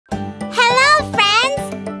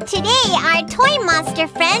Today, our toy monster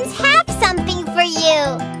friends have something for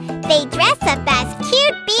you. They dress up as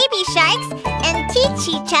cute baby sharks and teach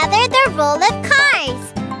each other the role of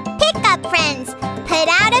cars. Pick up friends, put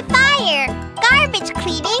out a fire, garbage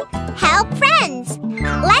cleaning, help friends.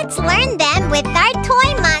 Let's learn them with our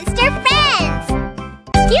toy monster friends.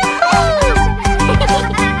 Yoo-hoo!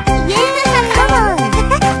 Yeah, come on.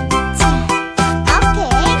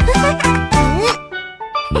 Okay.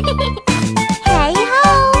 Hey-ho!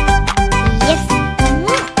 Yes.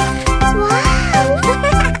 Wow!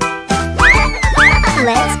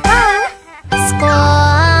 Let's go.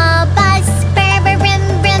 School bus, brum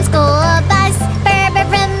brum, school bus, brum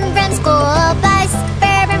brum, school bus,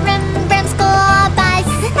 brum brum, school bus.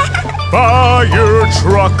 Fire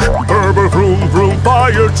truck, vroom vroom,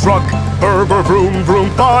 fire truck, vroom vroom,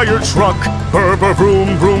 fire truck, vroom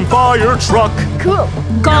vroom, fire truck. Cool.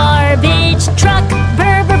 Garbage truck,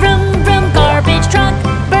 vroom vroom, garbage truck,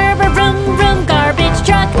 vroom vroom, garbage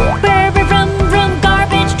truck, vroom vroom,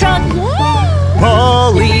 garbage truck.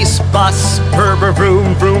 Police bus,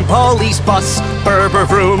 vroom vroom, police bus,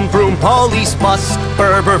 vroom vroom, police bus,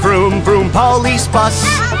 vroom vroom, police bus.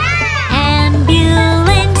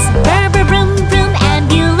 Ambulance, vroom vroom,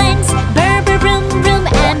 ambulance, vroom vroom,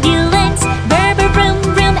 ambulance, vroom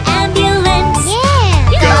vroom, ambulance. Yeah!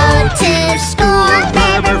 Go to school,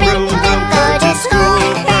 vroom vroom, go to school,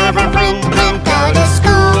 vroom vroom, go to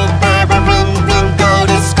school, vroom vroom, go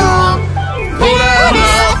to school. Put out a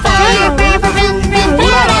fire, vroom vroom,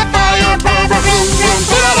 put out a fire, vroom vroom,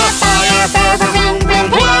 put out a fire, vroom vroom,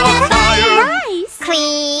 put out a fire. Nice.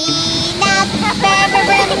 Clean up, vroom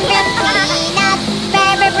vroom, clean up,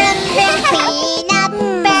 vroom vroom, clean up,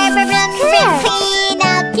 vroom vroom, clean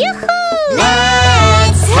up. Yoo-hoo!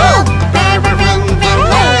 Let's help, Vroom vroom,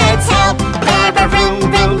 let's help, vroom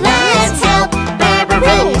vroom, let's help,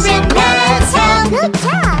 vroom vroom, let's help. Good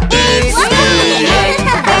job! It's the end,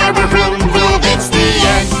 vroom vroom, it's the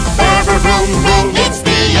end, vroom vroom, it's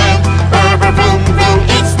the end, vroom vroom,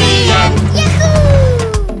 it's the end. Yahoo!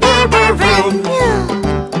 Vroom vroom,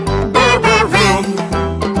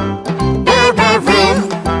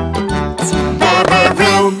 vroom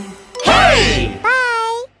vroom. Hey!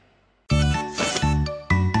 Bye!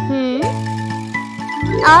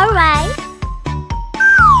 All right.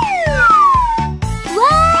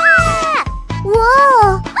 Wow!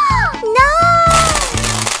 Whoa! No!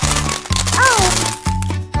 Oh!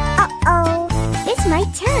 Uh-oh! It's my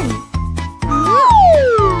turn.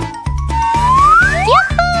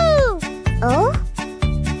 Yoo-hoo! Oh?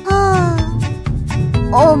 Oh!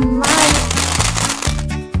 Oh my!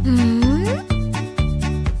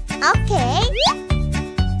 Okay.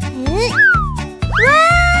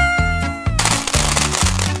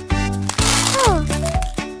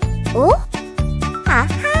 Oh.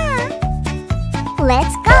 Aha.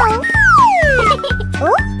 Let's go.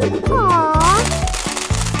 Oh.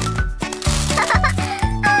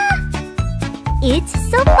 It's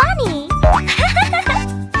so funny.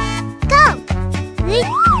 Go.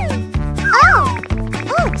 Oh.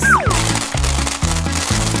 Oops.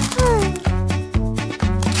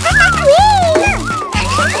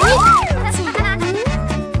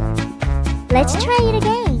 Let's try it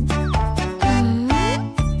again.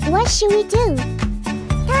 What should we do?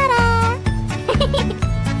 Ta-da!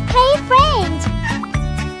 Hey, friend!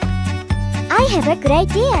 I have a good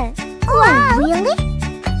idea. Wow! Really?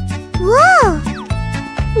 Whoa!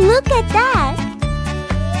 Look at that!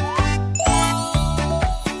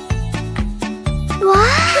 Wow!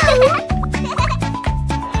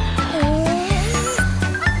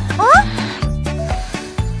 Oh?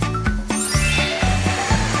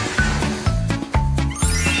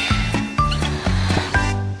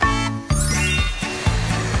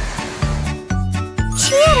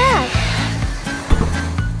 Cheer up!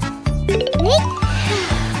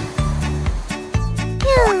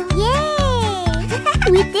 Yay!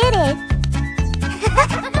 We did it!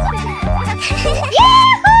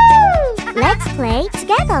 Yahoo! Let's play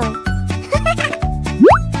together.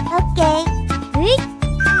 Okay.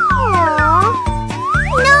 Aww.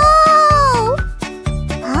 No!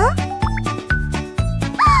 Huh?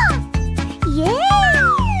 Yeah!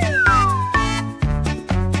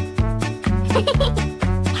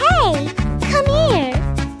 Hey, come here.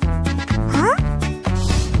 Huh?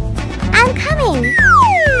 I'm coming.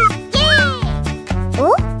 Yeah!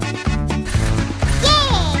 Oh?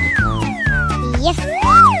 Yeah! Yes!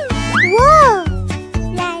 Whoa!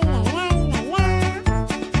 La la la la la.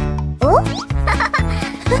 Oh?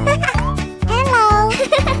 Hello!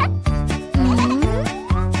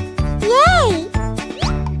 Yay!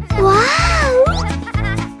 Wow!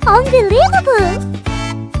 Unbelievable!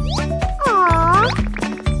 Aww!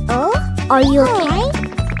 Are you okay?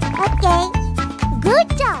 Okay. Good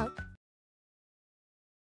job.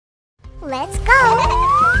 Let's go.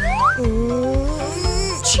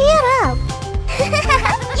 Cheer up.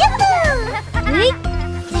 Yoo-hoo!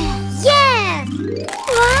 Yeah!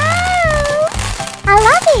 Wow! I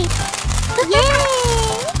love it. Yay!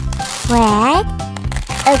 Red.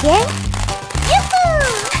 Again. Yoo-hoo!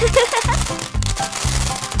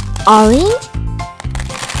 Orange.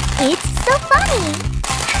 It's so funny.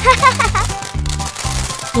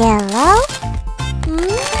 Yellow.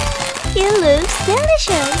 It looks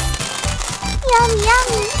delicious. Yum yum.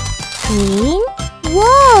 Green.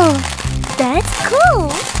 Whoa, that's cool.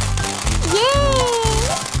 Yay.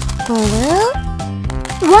 Blue.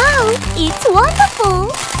 Wow, it's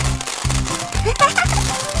wonderful.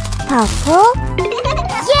 Purple.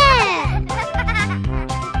 Yeah.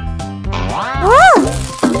 Whoa.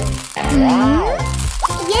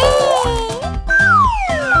 Yay.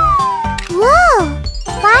 Whoa,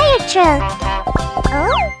 fire truck.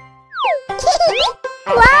 Oh.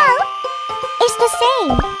 Wow, it's the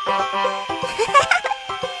same.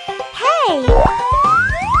 Hey.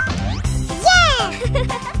 Yeah.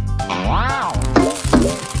 Wow.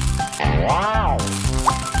 Wow.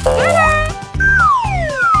 Ta-da.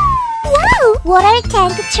 Wow, water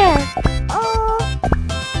tank truck. Oh.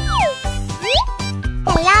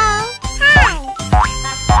 Hello. Hi.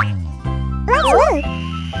 Let's look.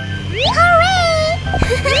 Hooray!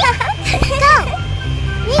 Go.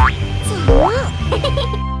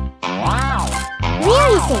 Wow. Where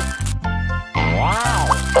is it? Wow.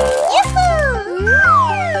 Yoo-hoo!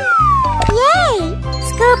 Yay!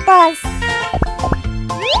 School bus!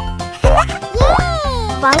 Yay!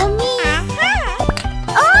 Follow me!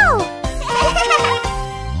 Oh!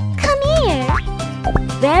 Come here!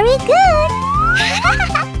 Very good!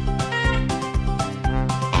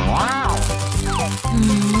 Wow.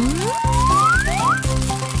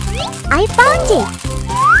 I found it!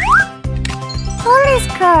 Police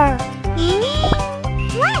car!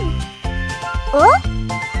 Run! Oh?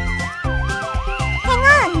 Hang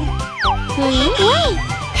on! Wait!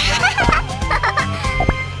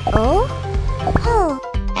 Oh? Oh!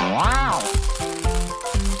 Wow.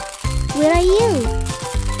 Where are you?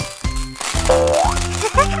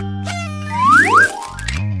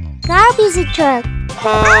 Garbage truck!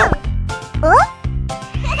 Oh! Oh?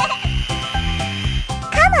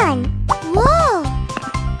 Come on! Whoa!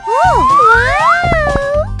 Oh!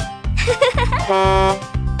 Wow!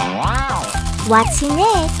 Wow. What's in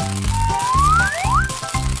it?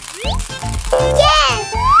 Yes!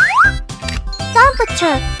 Dump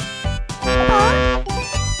truck! Huh?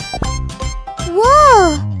 Whoa!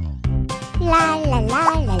 La la la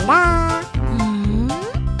la la!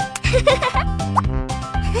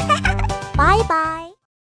 Bye bye!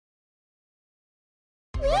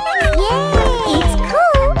 Yay! It's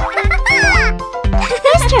cool!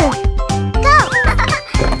 Faster! Go!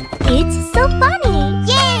 It's so funny!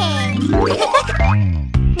 Yay!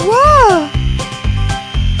 Whoa!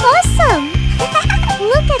 Awesome!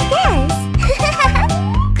 Look at this!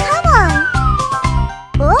 Come on!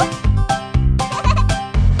 Oh?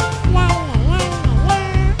 La la la la la.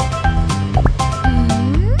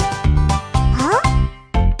 Huh?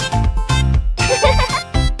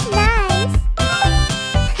 Nice!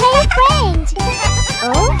 Hey friend!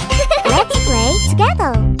 Oh? Let's play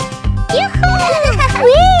together! Yoo-hoo!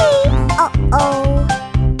 Whee! Uh-oh!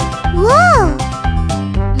 Whoa!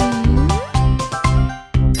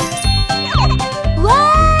 Wow!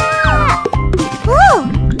 Whoa!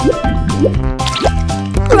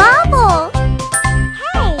 Bravo!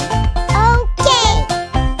 Hey! Okay!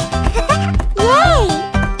 Yay!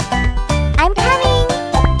 I'm coming!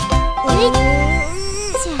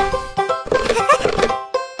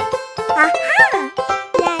 Aha!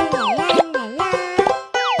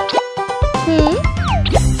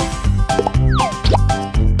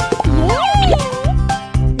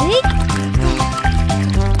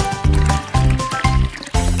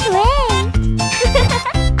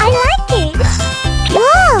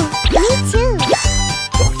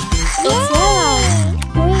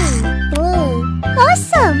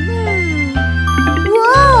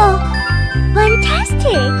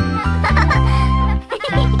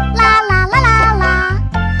 La la la la la!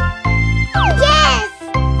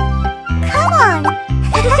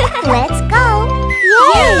 Let's go!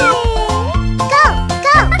 Yay! Go!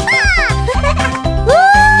 Go! Woo!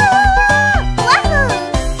 Wahoo!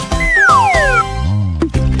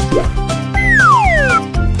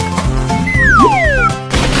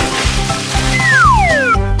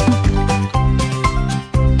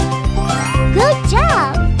 Good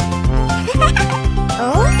job!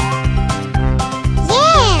 Oh?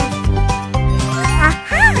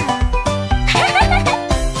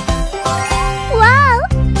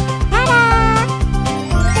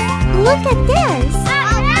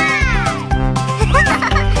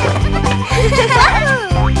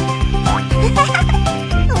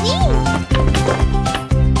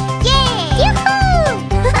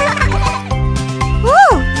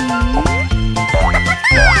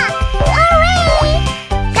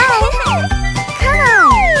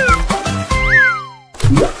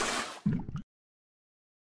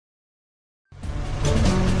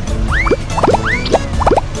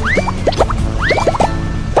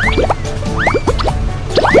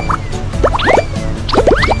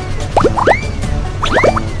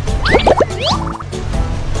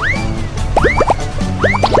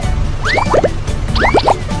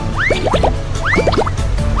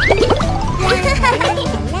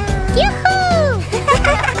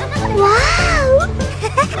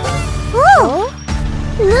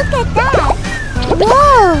 Look at that!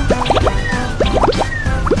 Whoa!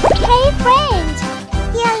 Hey friend!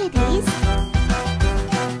 Here it is.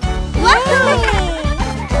 Whoa!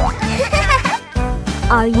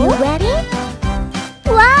 Are you ready?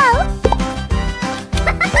 Wow!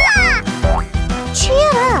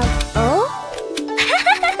 Cheer up! Oh?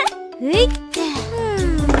 Yay!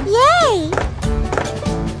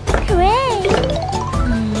 Hooray!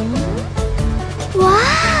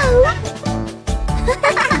 Wow!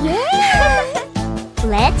 Yeah!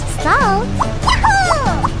 Let's start!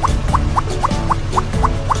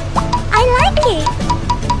 I like it!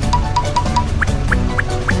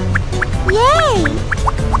 Yay!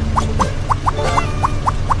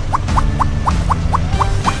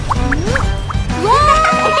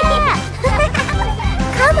 Yeah!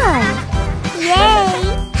 Come on! Yay!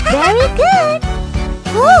 Very good!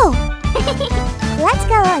 Whoa! Let's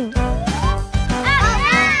go on!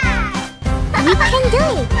 We can do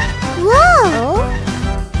it! Whoa!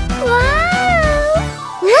 Wow!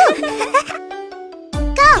 Look!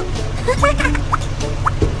 Go!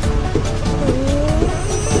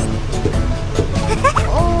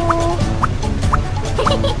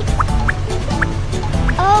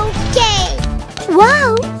 Okay! Wow!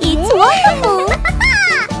 It's wonderful!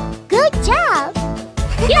 Good job!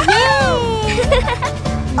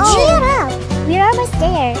 Cheer up! We're almost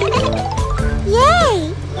there!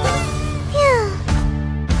 Yay!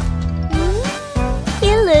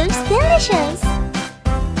 It looks delicious!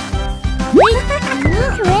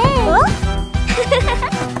 Hooray!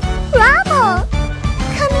 Bravo!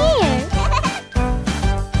 Come here!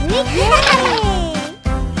 Yay!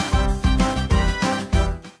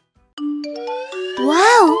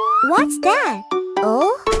 Wow! What's that?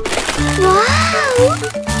 Oh! Wow!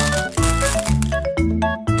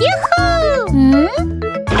 Yoo-hoo!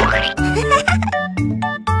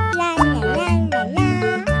 La la la la la.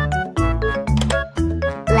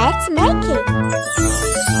 Let's make it.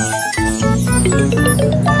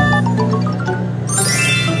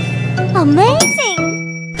 Amazing!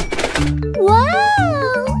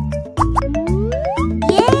 Wow!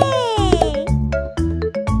 Yay!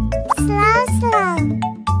 Slow, slow.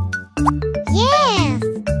 Yes!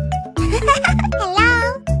 Hello?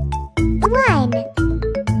 1,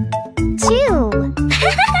 2,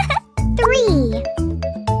 3,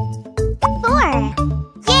 4.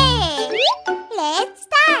 Yay! Let's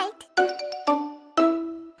start.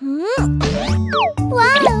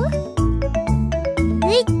 Wow!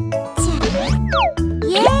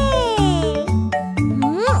 Yay!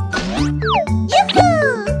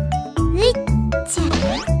 Yoo-hoo!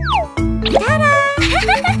 Ta-da!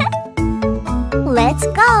 Let's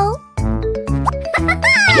go!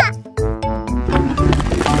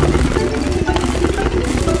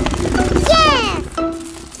 Yes!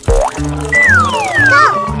 Go!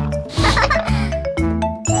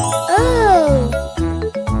 Oh!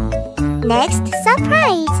 Next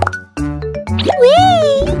surprise!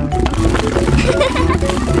 Whee!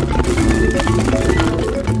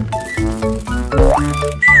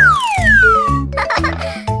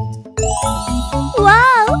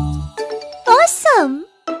 Wow! Awesome!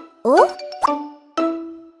 Oh?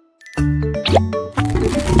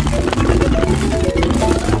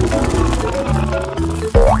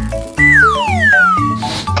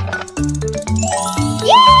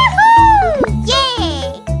 Yahoo! Yay!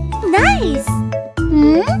 Nice!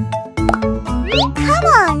 Come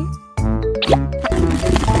on!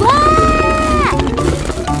 Wow!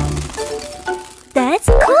 That's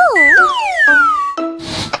cool!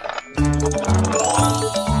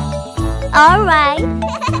 All right.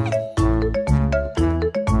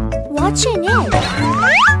 What's your name?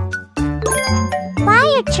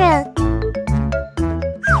 Fire truck.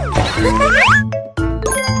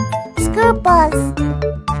 School bus.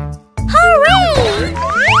 Hooray!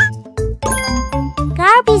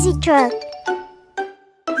 Garbage truck.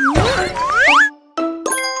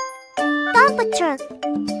 Dump truck.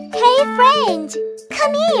 Hey friend,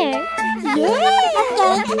 come here.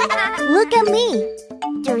 Yeah. Look at me.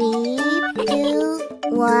 3, 2,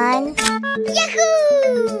 1.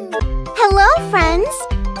 Yahoo! Hello, friends!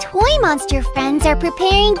 Toy Monster friends are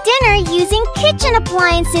preparing dinner using kitchen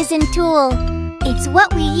appliances and tools. It's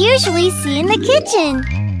what we usually see in the kitchen.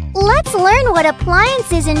 Let's learn what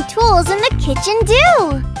appliances and tools in the kitchen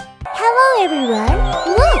do. Hello, everyone.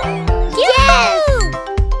 Look! Yes!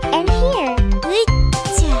 And here.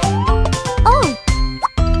 Oh!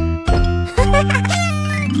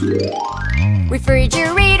 Refrigerator.